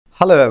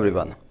Hello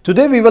everyone.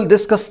 Today we will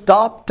discuss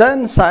top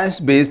 10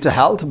 science-based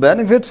health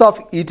benefits of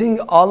eating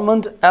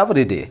almond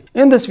every day.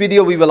 In this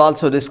video we will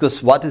also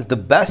discuss what is the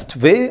best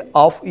way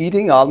of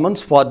eating almonds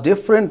for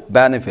different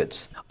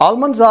benefits.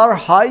 Almonds are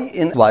high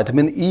in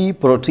vitamin E,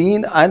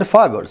 protein and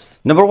fibers.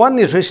 Number 1.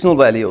 Nutritional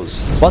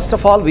values. First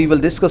of all, we will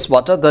discuss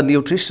what are the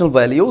nutritional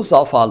values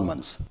of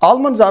almonds.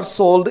 Almonds are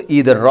sold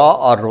either raw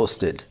or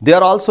roasted. They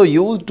are also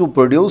used to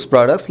produce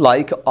products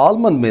like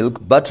almond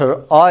milk,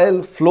 butter,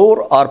 oil,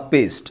 flour or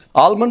paste.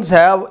 Almonds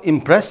have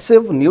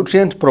impressive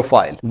nutrient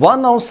profile.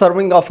 1 ounce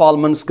serving of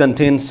almonds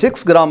contains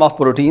 6 grams of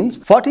proteins,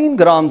 14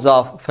 grams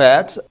of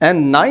fats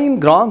and 9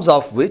 grams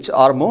of which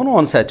are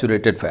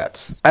monounsaturated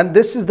fats. And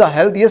this is the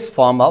healthiest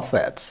form of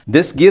fats.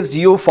 This gives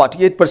you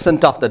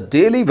 48% of the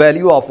daily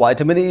value of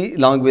vitamin E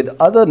along with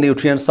other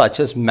nutrients such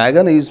as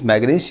manganese,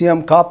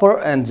 magnesium, copper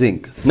and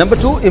zinc. Number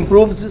 2.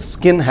 Improves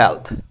skin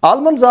health.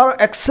 Almonds are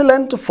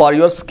excellent for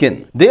your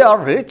skin. They are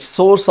rich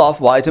source of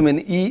vitamin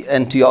E,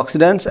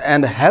 antioxidants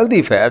and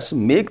healthy fats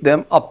make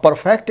them a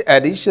perfect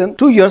addition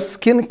to your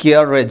skin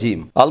care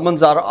regime.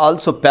 Almonds are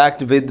also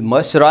packed with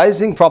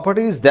moisturizing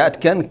properties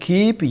that can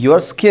keep your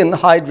skin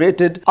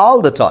hydrated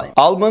all the time.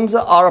 Almonds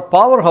are a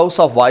powerhouse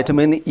of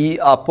vitamin E,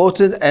 a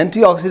potent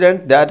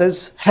antioxidant that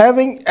is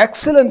having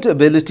excellent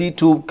ability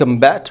to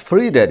combat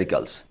free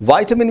radicals.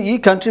 Vitamin E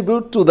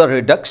contributes to the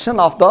reduction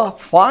of the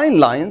fine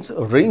lines,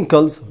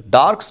 wrinkles,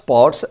 dark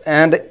spots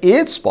and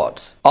age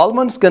spots.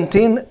 Almonds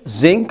contain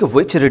zinc,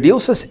 which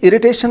reduces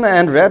irritation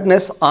and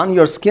redness on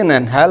your skin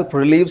and help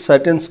relieve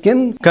certain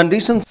skin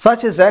conditions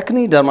such as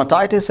acne,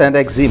 dermatitis and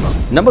eczema.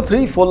 Number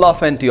 3. Full of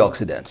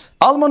antioxidants.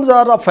 Almonds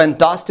are a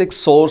fantastic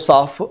source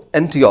of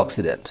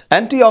antioxidant.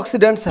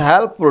 Antioxidants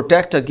help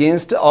protect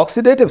against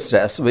oxidative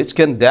stress, which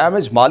can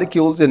damage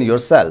molecules in your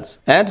cells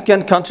and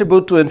can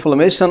contribute to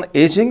inflammation,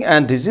 aging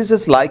and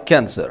diseases like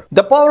cancer.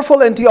 The powerful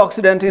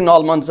antioxidants in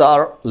almonds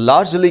are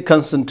largely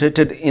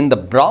concentrated in the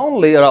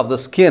brown layer of the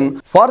skin.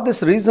 For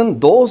this reason,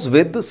 those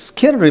with the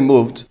skin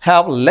removed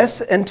have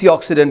less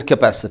antioxidant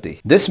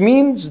capacity. This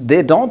means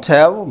they don't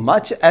have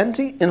much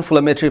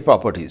anti-inflammatory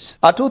properties.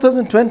 A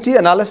 2020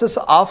 analysis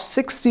of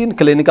 16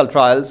 clinical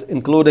trials,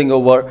 including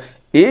over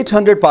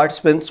 800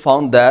 participants,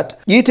 found that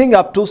eating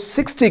up to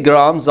 60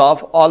 grams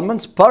of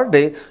almonds per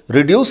day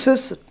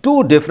reduces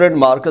 2 different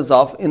markers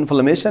of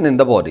inflammation in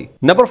the body.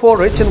 Number 4.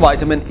 Rich in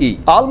vitamin E.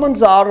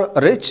 Almonds are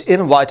rich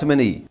in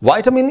vitamin E.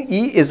 Vitamin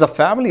E is a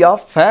family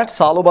of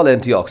fat-soluble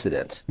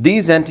antioxidants.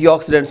 These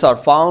antioxidants are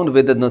found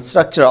within the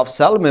structure of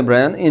cell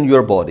membrane in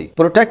your body,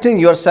 protecting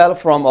your cell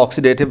from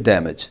oxidative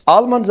damage.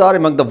 Almonds are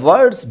among the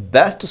world's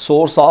best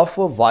source of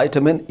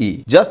vitamin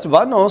E. Just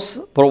 1 ounce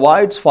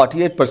provides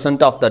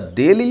 48% of the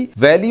daily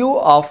value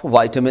of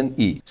vitamin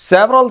E.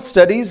 Several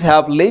studies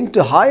have linked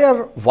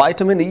higher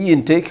vitamin E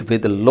intake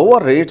with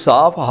lower rates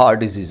of heart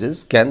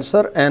diseases,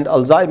 cancer and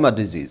Alzheimer's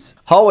disease.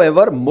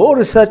 However, more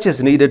research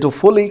is needed to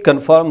fully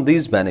confirm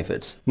these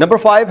benefits. Number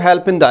 5.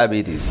 Help in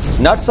diabetes.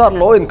 Nuts are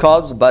low in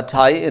carbs but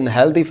high in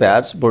healthy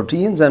fats,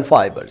 proteins and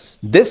fibers.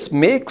 This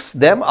makes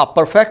them a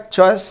perfect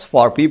choice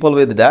for people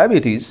with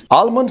diabetes.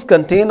 Almonds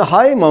contain a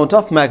high amount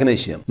of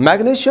magnesium.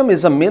 Magnesium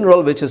is a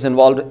mineral which is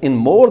involved in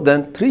more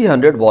than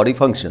 300 body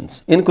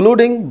functions, including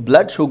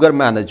blood sugar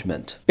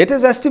management. It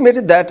is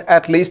estimated that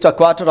at least a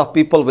quarter of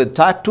people with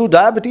type 2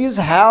 diabetes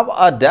have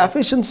a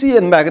deficiency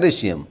in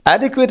magnesium.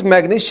 Adequate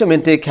magnesium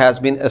intake has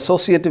been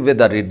associated with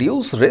a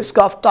reduced risk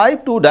of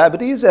type 2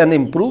 diabetes and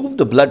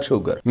improved blood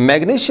sugar.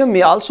 Magnesium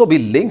may also be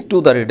linked to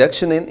the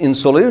reduction in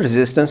insulin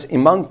resistance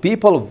among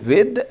people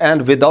with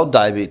and without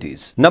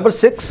diabetes. Number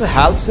 6.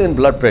 Helps in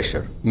blood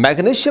pressure.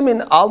 Magnesium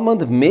in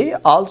almond may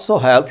also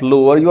help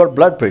lower your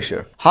blood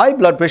pressure. High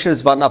blood pressure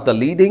is one of the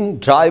leading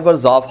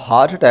drivers of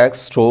heart attack,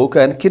 stroke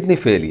and kidney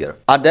failure.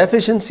 A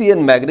deficiency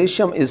in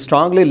magnesium is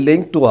strongly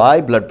linked to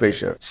high blood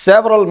pressure.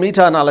 Several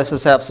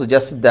meta-analyses have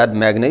suggested that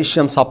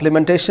magnesium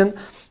supplementation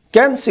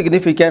can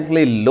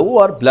significantly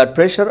lower blood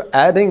pressure.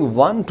 Adding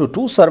 1 to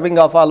 2 servings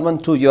of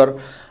almond to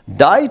your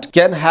diet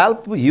can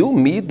help you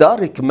meet the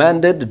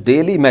recommended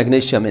daily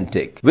magnesium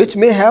intake, which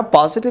may have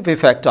positive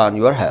effect on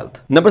your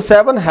health. Number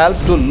 7. Help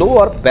to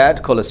lower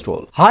bad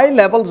cholesterol. High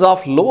levels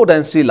of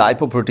low-density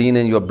lipoprotein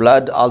in your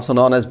blood, also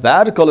known as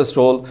bad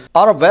cholesterol,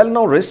 are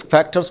well-known risk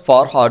factors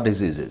for heart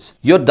diseases.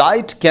 Your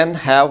diet can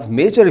have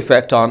major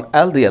effect on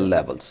LDL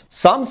levels.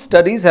 Some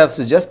studies have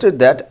suggested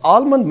that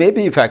almond may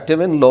be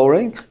effective in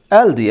lowering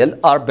LDL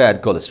or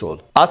bad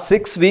cholesterol. A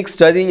 6-week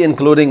study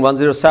including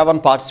 107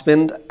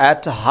 participants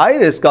at high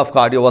risk of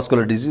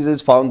cardiovascular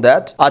diseases found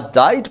that a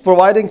diet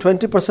providing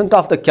 20%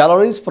 of the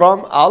calories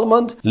from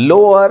almond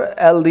lower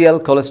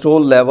LDL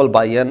cholesterol level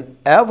by an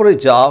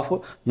average of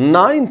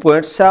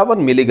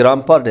 9.7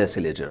 milligram per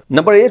deciliter.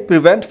 Number 8.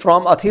 Prevent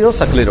from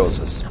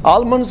atherosclerosis.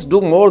 Almonds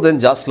do more than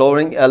just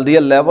lowering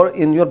LDL level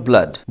in your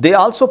blood. They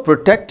also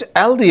protect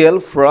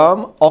LDL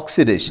from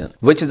oxidation,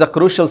 which is a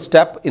crucial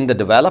step in the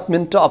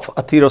development of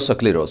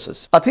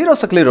atherosclerosis.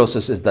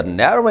 Atherosclerosis is the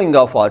narrowing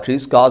of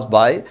arteries caused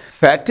by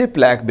fatty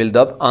plaque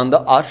buildup on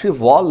the artery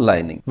wall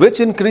lining, which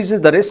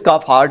increases the risk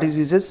of heart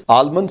diseases.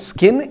 Almond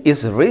skin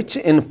is rich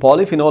in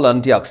polyphenol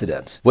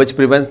antioxidants, which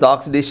prevents the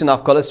oxidation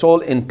of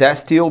cholesterol in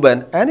test tube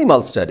and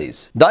animal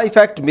studies. The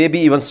effect may be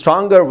even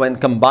stronger when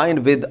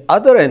combined with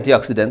other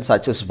antioxidants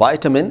such as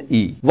vitamin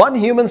E. One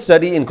human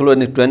study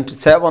including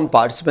 27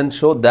 participants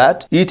showed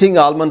that eating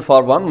almond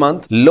for 1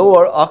 month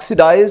lower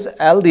oxidized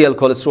LDL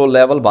cholesterol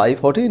level by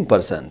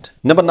 14%.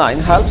 Number 9.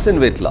 Helps in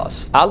weight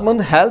loss.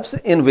 Almond helps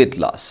in weight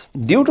loss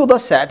due to the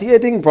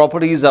satiating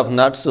properties of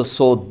nuts,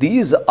 so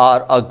these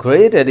are a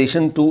great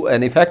addition to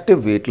an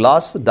effective weight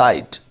loss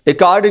diet.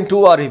 According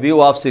to a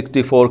review of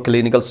 64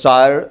 clinical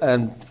trials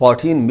and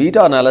 14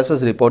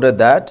 meta-analyses reported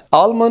that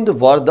almonds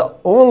were the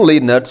only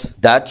nuts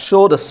that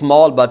showed a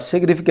small but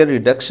significant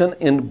reduction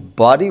in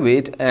body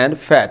weight and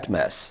fat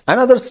mass.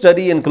 Another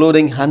study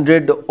including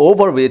 100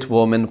 overweight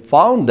women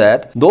found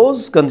that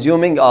those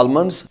consuming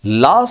almonds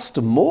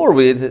lost more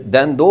weight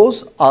than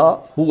those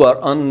who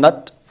are on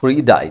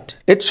nut-free diet.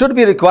 It should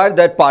be required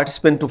that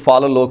participants to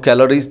follow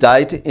low-calories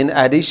diet in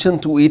addition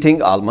to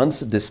eating almonds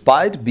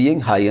despite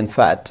being high in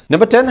fat.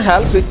 Number 10.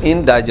 Help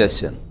in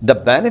digestion. The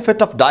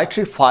benefit of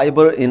dietary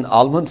fiber in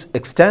almonds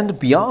extend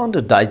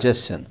beyond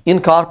digestion.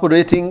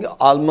 Incorporating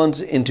almonds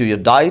into your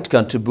diet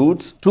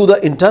contributes to the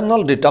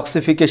internal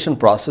detoxification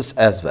process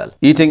as well.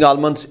 Eating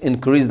almonds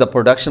increases the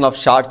production of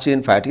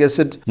short-chain fatty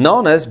acid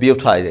known as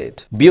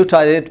butyrate.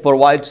 Butyrate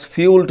provides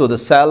fuel to the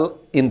cell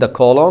in the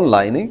colon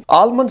lining.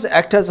 Almonds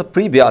act as a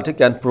prebiotic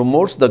and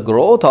promotes the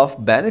growth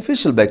of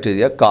beneficial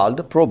bacteria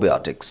called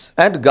probiotics.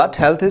 And gut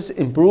health is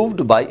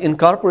improved by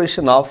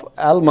incorporation of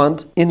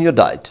almond in your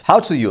diet. How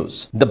to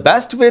use? The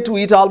best way to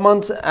eat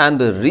almonds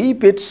and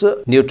reap its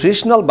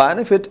nutritional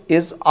benefit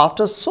is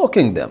after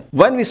soaking them.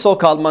 When we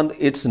soak almond,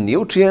 its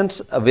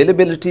nutrients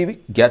availability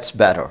gets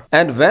better.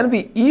 And when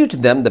we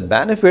eat them, the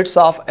benefits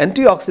of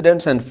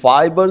antioxidants and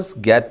fibers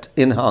get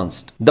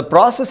enhanced. The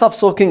process of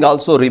soaking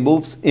also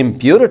removes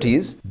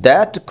impurities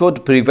that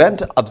could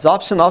prevent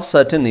absorption of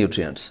certain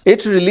nutrients.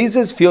 It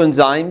releases few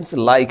enzymes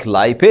like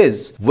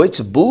lipase,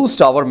 which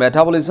boost our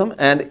metabolism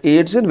and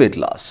aids in weight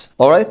loss.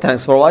 Alright,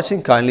 thanks for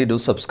watching. Kindly do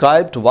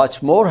subscribe to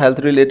watch more health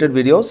related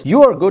videos.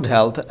 Your good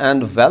health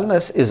and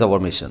wellness is our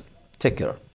mission. Take care.